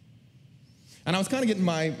happens. And I was kind of getting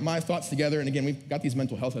my thoughts together, and again, we've got these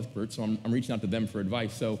mental health experts, so I'm reaching out to them for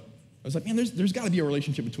advice. So I was like, man, there's got to be a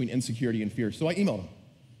relationship between insecurity and fear. So I emailed them.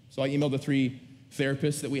 So I emailed the 3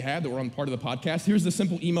 therapists that we had that were on part of the podcast. Here's the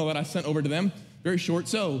simple email that I sent over to them, very short.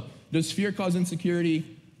 So, does fear cause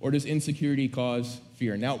insecurity, or does insecurity cause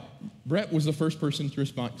fear? Now, Brett was the first person to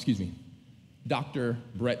respond, Dr.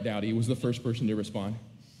 Brett Dowdy was the first person to respond.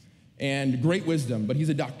 And great wisdom, but he's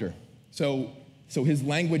a doctor. So his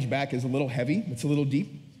language back is a little heavy, it's a little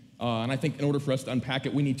deep. And I think in order for us to unpack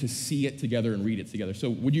it, we need to see it together and read it together. So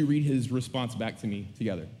would you read his response back to me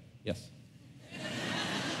together? Yes.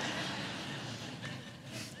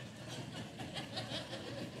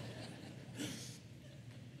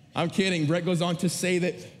 I'm kidding. Brett goes on to say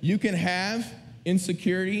that you can have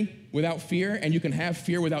insecurity without fear, and you can have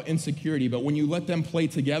fear without insecurity, but when you let them play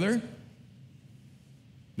together,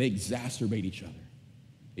 they exacerbate each other.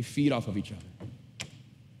 They feed off of each other.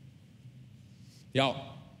 Yeah,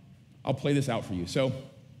 I'll play this out for you. So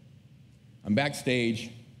I'm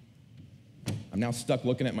backstage. I'm now stuck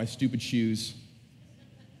looking at my stupid shoes.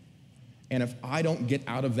 And if I don't get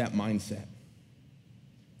out of that mindset,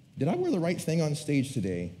 did I wear the right thing on stage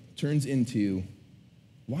today? Turns into,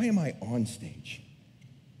 why am I on stage?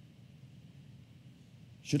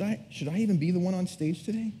 Should I even be the one on stage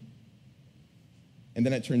today? And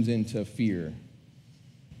then it turns into fear.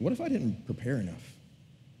 What if I didn't prepare enough?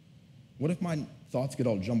 What if my thoughts get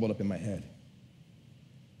all jumbled up in my head?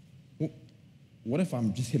 What if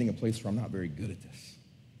I'm just hitting a place where I'm not very good at this?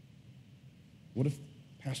 What if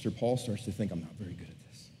Pastor Paul starts to think I'm not very good at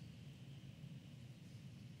this?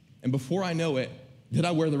 And before I know it, did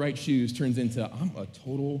I wear the right shoes turns into, I'm a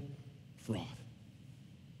total fraud.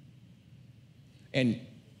 And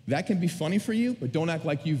that can be funny for you, but don't act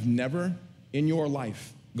like you've never in your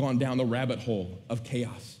life gone down the rabbit hole of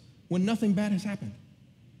chaos when nothing bad has happened.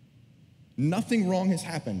 Nothing wrong has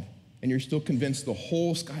happened, and you're still convinced the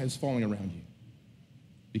whole sky is falling around you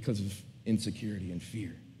because of insecurity and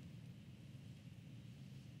fear.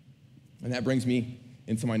 And that brings me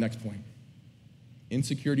into my next point.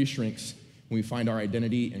 Insecurity shrinks when we find our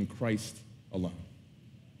identity in Christ alone.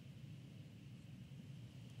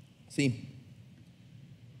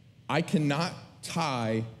 I cannot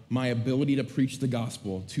tie my ability to preach the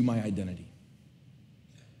gospel to my identity.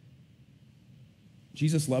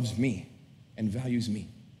 Jesus loves me and values me.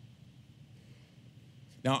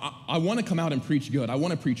 Now, I want to come out and preach good. I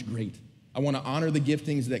want to preach great. I want to honor the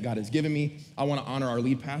giftings that God has given me. I want to honor our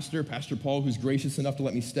lead pastor, Pastor Paul, who's gracious enough to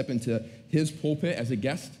let me step into his pulpit as a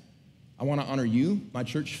guest. I want to honor you, my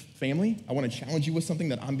church family. I want to challenge you with something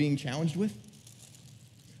that I'm being challenged with.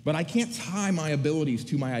 But I can't tie my abilities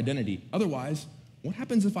to my identity. Otherwise, what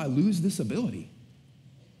happens if I lose this ability?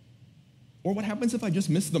 Or what happens if I just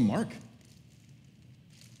miss the mark?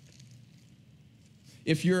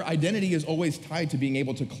 If your identity is always tied to being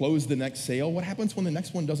able to close the next sale, what happens when the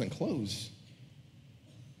next one doesn't close?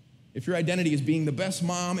 If your identity is being the best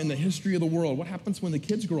mom in the history of the world, what happens when the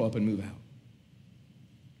kids grow up and move out?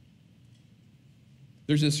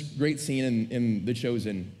 There's this great scene in The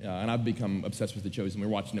Chosen, and I've become obsessed with The Chosen. We're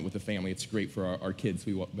watching it with the family. It's great for our kids.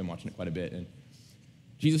 We've been watching it quite a bit. And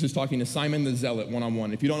Jesus is talking to Simon the Zealot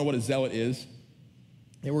one-on-one. If you don't know what a zealot is,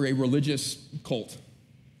 they were a religious cult.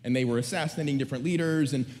 And they were assassinating different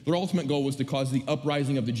leaders, and their ultimate goal was to cause the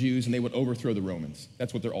uprising of the Jews, and they would overthrow the Romans.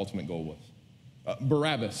 That's what their ultimate goal was.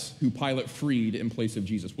 Barabbas, who Pilate freed in place of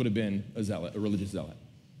Jesus, would have been a zealot, a religious zealot.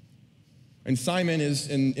 And Simon is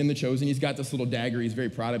in The Chosen. He's got this little dagger. He's very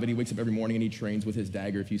proud of it. He wakes up every morning and he trains with his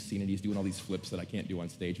dagger. If you've seen it, he's doing all these flips that I can't do on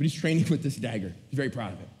stage. But he's training with this dagger. He's very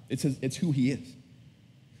proud of it. It's who he is.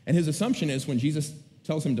 And his assumption is when Jesus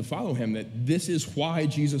tells him to follow him, that this is why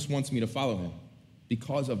Jesus wants me to follow him.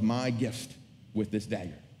 Because of my gift with this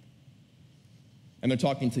dagger. And they're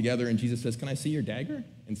talking together, and Jesus says, "Can I see your dagger?"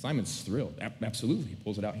 And Simon's thrilled. Absolutely. He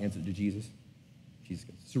pulls it out, hands it to Jesus. Jesus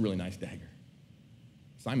goes, "It's a really nice dagger."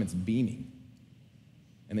 Simon's beaming.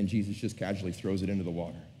 And then Jesus just casually throws it into the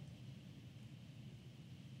water.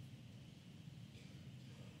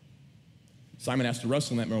 Simon has to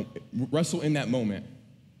wrestle in that moment.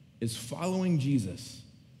 Is following Jesus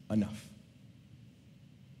enough?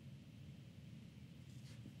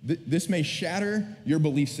 This may shatter your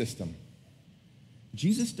belief system.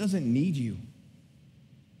 Jesus doesn't need you.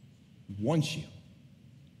 He wants you.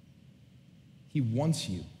 He wants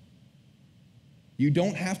you. You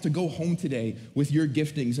don't have to go home today with your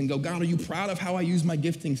giftings and go, "God, are you proud of how I use my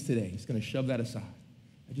giftings today?" He's going to shove that aside.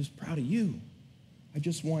 I'm just proud of you. I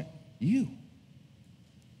just want you.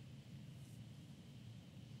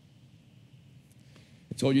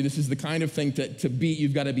 I told you this is the kind of thing to beat,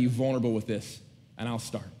 you've got to be vulnerable with this. And I'll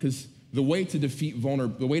start, because the way to defeat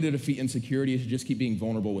insecurity is to just keep being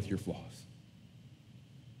vulnerable with your flaws.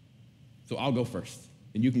 So I'll go first,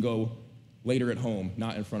 and you can go later at home,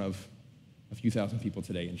 not in front of a few thousand people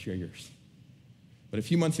today, and share yours. But a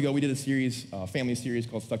few months ago, we did a family series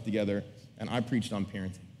called Stuck Together, and I preached on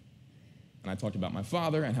parenting. And I talked about my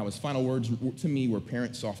father and how his final words to me were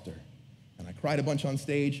 "parent softer." And I cried a bunch on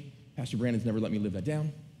stage. Pastor Brandon's never let me live that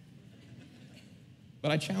down.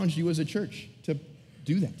 But I challenged you as a church to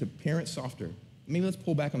do that, to parent softer. Maybe let's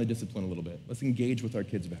pull back on the discipline a little bit. Let's engage with our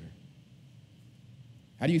kids better.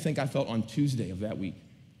 How do you think I felt on Tuesday of that week,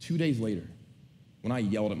 2 days later, when I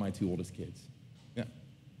yelled at my two oldest kids? Yeah,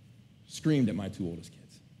 screamed at my two oldest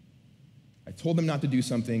kids. I told them not to do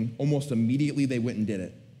something. Almost immediately they went and did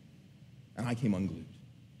it. And I came unglued.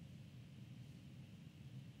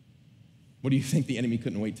 What do you think the enemy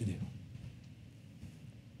couldn't wait to do?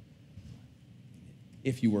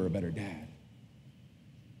 If you were a better dad,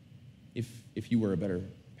 if you were a better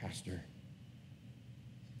pastor,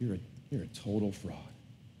 you're a total fraud.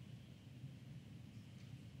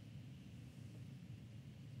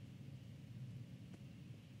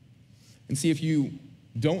 And see, if you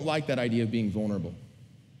don't like that idea of being vulnerable,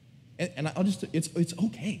 and it's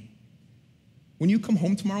okay. When you come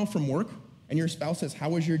home tomorrow from work and your spouse says, "How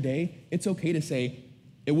was your day?" It's okay to say,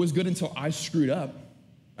 "It was good until I screwed up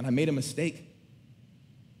and I made a mistake."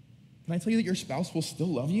 Can I tell you that your spouse will still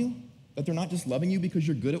love you? That they're not just loving you because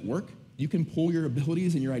you're good at work? You can pull your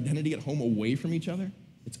abilities and your identity at home away from each other.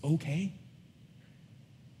 It's okay.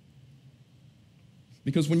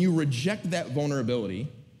 Because when you reject that vulnerability,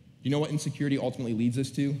 you know what insecurity ultimately leads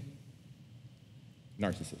us to?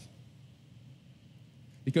 Narcissism.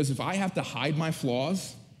 Because if I have to hide my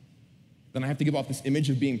flaws, then I have to give off this image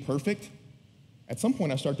of being perfect. At some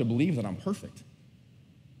point, I start to believe that I'm perfect,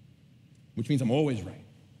 which means I'm always right.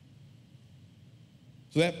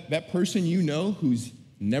 So that person you know who's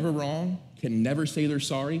never wrong, can never say they're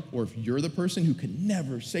sorry, or if you're the person who can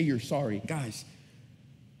never say you're sorry, guys,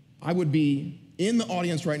 I would be in the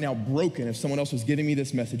audience right now broken if someone else was giving me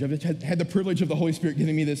this message. I've had the privilege of the Holy Spirit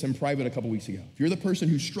giving me this in private a couple weeks ago. If you're the person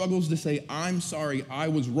who struggles to say, "I'm sorry, I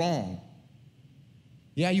was wrong,"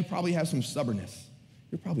 yeah, you probably have some stubbornness.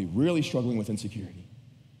 you're probably really struggling with insecurity.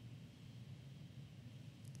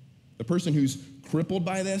 The person who's crippled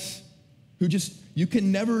by this, you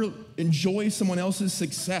can never enjoy someone else's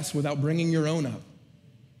success without bringing your own up.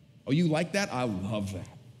 Oh, you like that? I love that.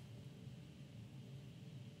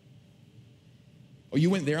 Oh, you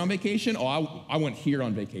went there on vacation? Oh, I went here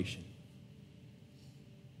on vacation.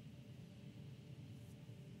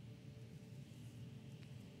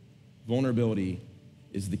 Vulnerability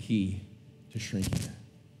is the key to shrinking.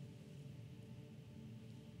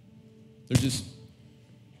 There's this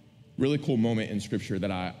really cool moment in Scripture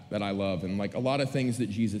that I love, and like a lot of things that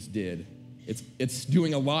Jesus did, it's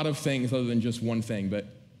doing a lot of things other than just one thing, but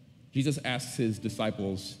Jesus asks his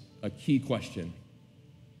disciples a key question.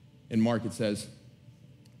 In Mark it says,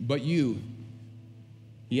 "But you,"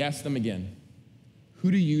 he asked them again,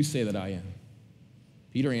 "Who do you say that I am?"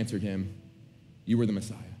 Peter answered him, "You are the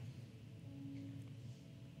Messiah."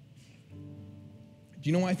 Do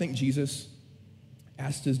you know why I think Jesus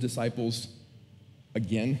asked his disciples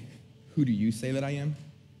again, "Who do you say that I am?"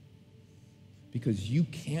 Because you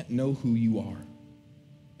can't know who you are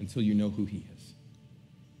until you know who he is.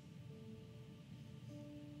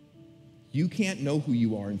 You can't know who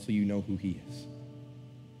you are until you know who he is.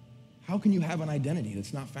 How can you have an identity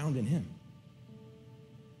that's not found in him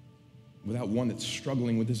without one that's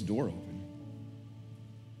struggling with this door open?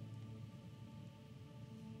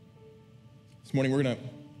 This morning we're going to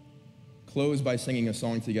close by singing a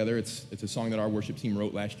song together. It's a song that our worship team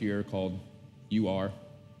wrote last year called "You Are."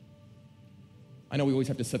 I know we always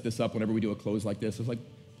have to set this up whenever we do a close like this. It's like,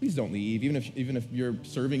 please don't leave. Even if you're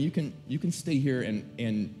serving, you can stay here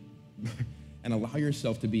and allow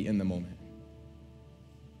yourself to be in the moment.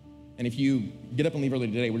 And if you get up and leave early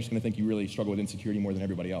today, we're just going to think you really struggle with insecurity more than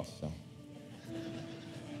everybody else. So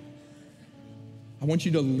I want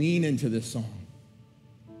you to lean into this song.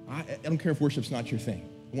 I don't care if worship's not your thing.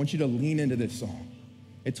 I want you to lean into this song.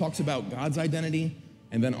 It talks about God's identity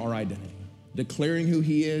and then our identity, declaring who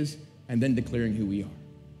he is and then declaring who we are.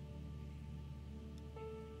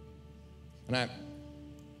 And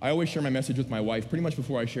I always share my message with my wife pretty much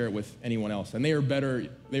before I share it with anyone else, and they are better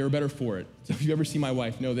for it. So if you ever see my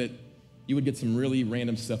wife, know that you would get some really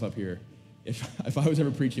random stuff up here if I was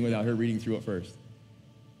ever preaching without her reading through it first.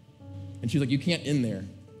 And she's like, "You can't end there.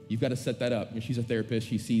 You've got to set that up." And she's a therapist.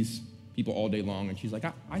 She sees people all day long. And she's like,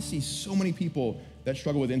 I see so many people that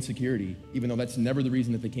struggle with insecurity, even though that's never the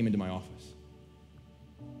reason that they came into my office.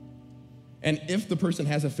 And if the person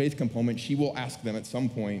has a faith component, she will ask them at some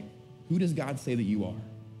point, "Who does God say that you are?"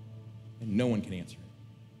 And no one can answer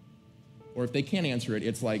it. Or if they can't answer it,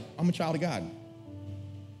 it's like, "I'm a child of God."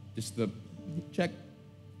 Just the check.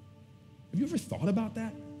 Have you ever thought about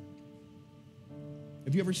that?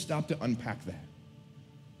 Have you ever stopped to unpack that?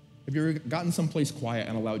 Have you ever gotten someplace quiet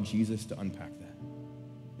and allowed Jesus to unpack that?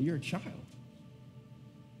 That you're a child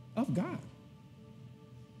of God.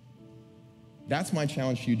 That's my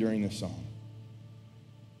challenge to you during this song.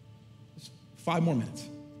 Just 5 more minutes.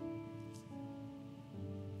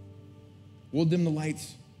 We'll dim the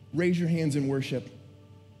lights, raise your hands in worship.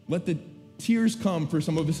 Let the tears come for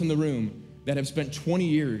some of us in the room that have spent 20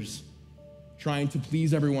 years trying to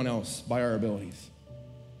please everyone else by our abilities.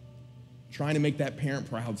 Trying to make that parent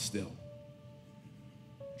proud still.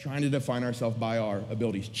 Trying to define ourselves by our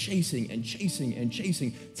abilities. Chasing and chasing and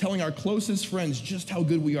chasing. Telling our closest friends just how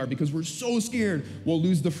good we are because we're so scared we'll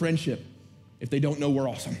lose the friendship if they don't know we're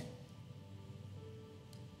awesome.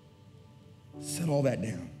 Set all that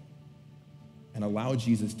down and allow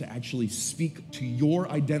Jesus to actually speak to your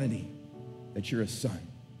identity that you're a son.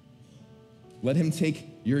 Let him take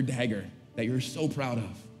your dagger that you're so proud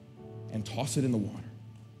of and toss it in the water.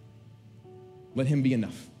 Let him be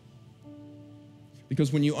enough.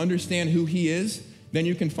 Because when you understand who he is, then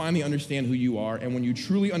you can finally understand who you are. And when you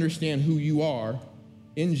truly understand who you are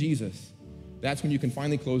in Jesus, that's when you can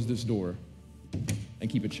finally close this door and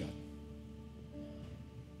keep it shut.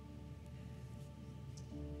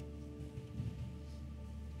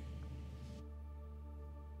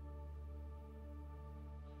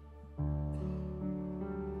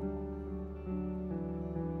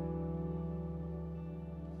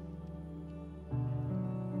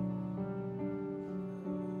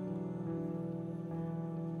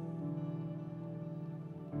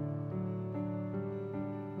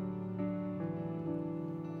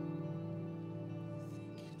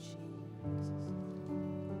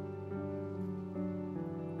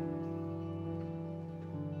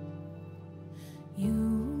 You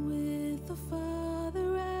were with the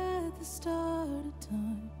Father at the start of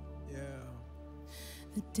time. Yeah.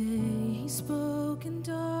 The day he spoke and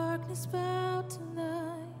darkness bowed to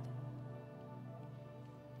light.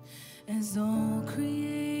 As all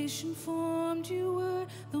creation formed, you were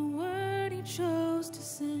the word he chose to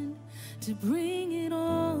send to bring it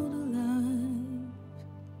all to life.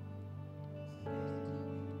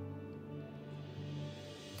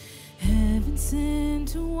 Heaven sent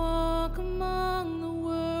to walk among the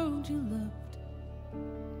world you loved,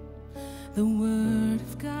 the word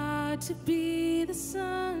of God to be the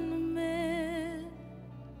Son of Man.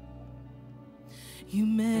 You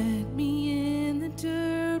met me in the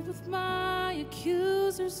dirt with my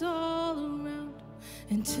accusers all around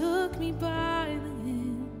and took me by the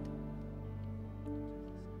hand.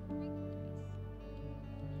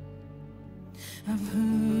 I've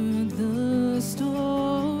heard the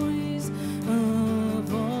stories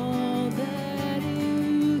of all that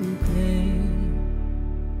you claim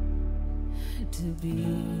to be,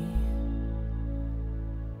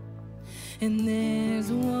 and there's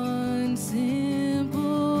one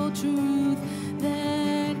simple truth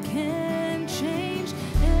that can change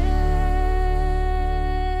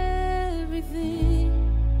everything.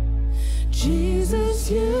 Jesus,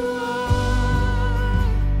 you are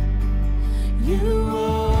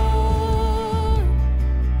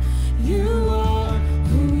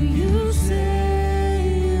who you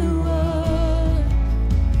say you are.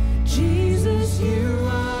 Jesus, you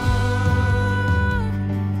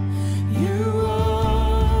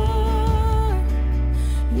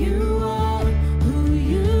are who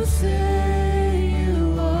you say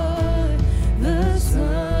you are, the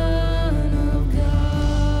Son of God.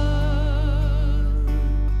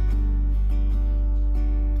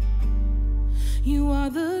 You are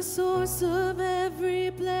the source of every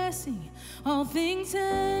blessing. All things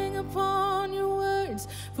hang upon your words.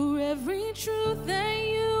 For every truth that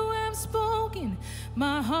you have spoken,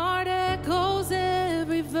 my heart echoes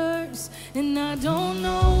every verse. And I don't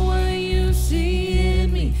know what you see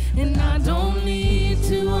in me, and I don't need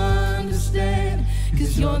to understand,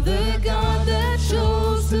 'cause you're the God that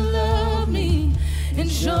chose to love me and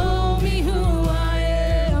show me who I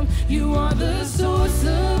am. You are the source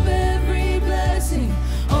of every blessing.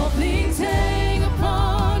 All things hang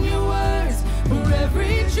upon your words. For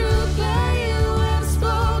every truth that you have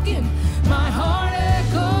spoken, my heart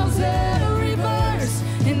echoes every verse.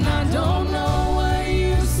 And I don't know what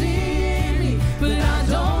you see in me, but I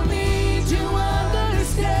don't need to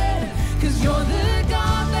understand, 'cause you're the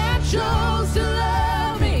God that chose to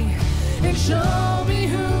love me and show me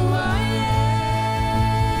who I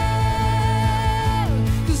am.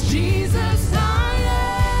 'Cause Jesus, I am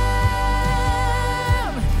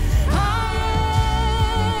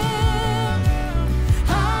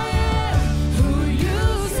who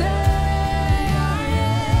you say I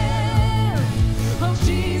am. Oh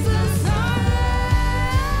Jesus, I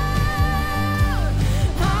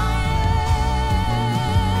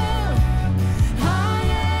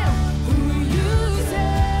am who you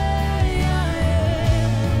say I am.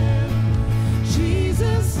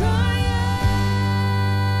 Jesus,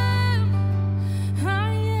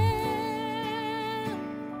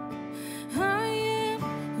 I am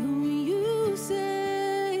who you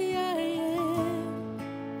say I am.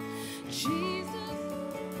 Jesus,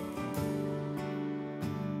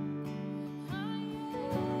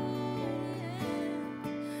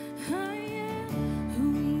 I am who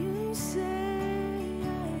you say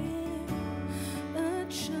I am, a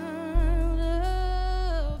child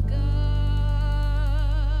of God.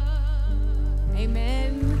 Amen.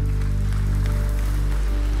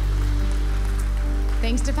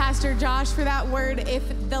 Thanks to Pastor Josh for that word. If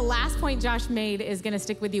the last point Josh made is going to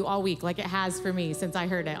stick with you all week, like it has for me since I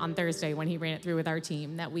heard it on Thursday when he ran it through with our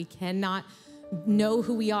team, that we cannot know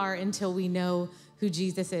who we are until we know who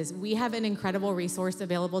Jesus is. We have an incredible resource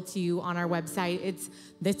available to you on our website. It's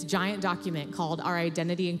this giant document called Our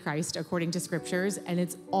Identity in Christ According to Scriptures, and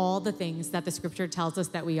it's all the things that the Scripture tells us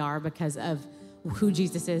that we are because of who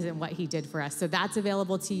Jesus is and what he did for us. So that's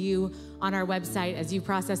available to you on our website as you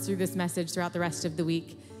process through this message throughout the rest of the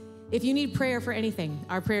week. If you need prayer for anything,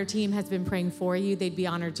 our prayer team has been praying for you. They'd be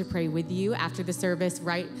honored to pray with you after the service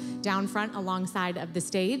right down front alongside of the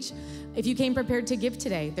stage. If you came prepared to give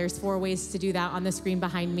today, there's 4 ways to do that on the screen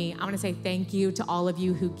behind me. I want to say thank you to all of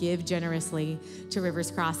you who give generously to Rivers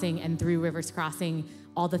Crossing and through Rivers Crossing,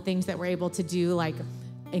 all the things that we're able to do, like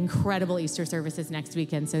incredible Easter services next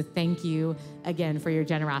weekend. So thank you again for your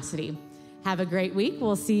generosity. Have a great week.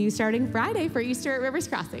 We'll see you starting Friday for Easter at Rivers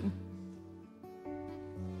Crossing.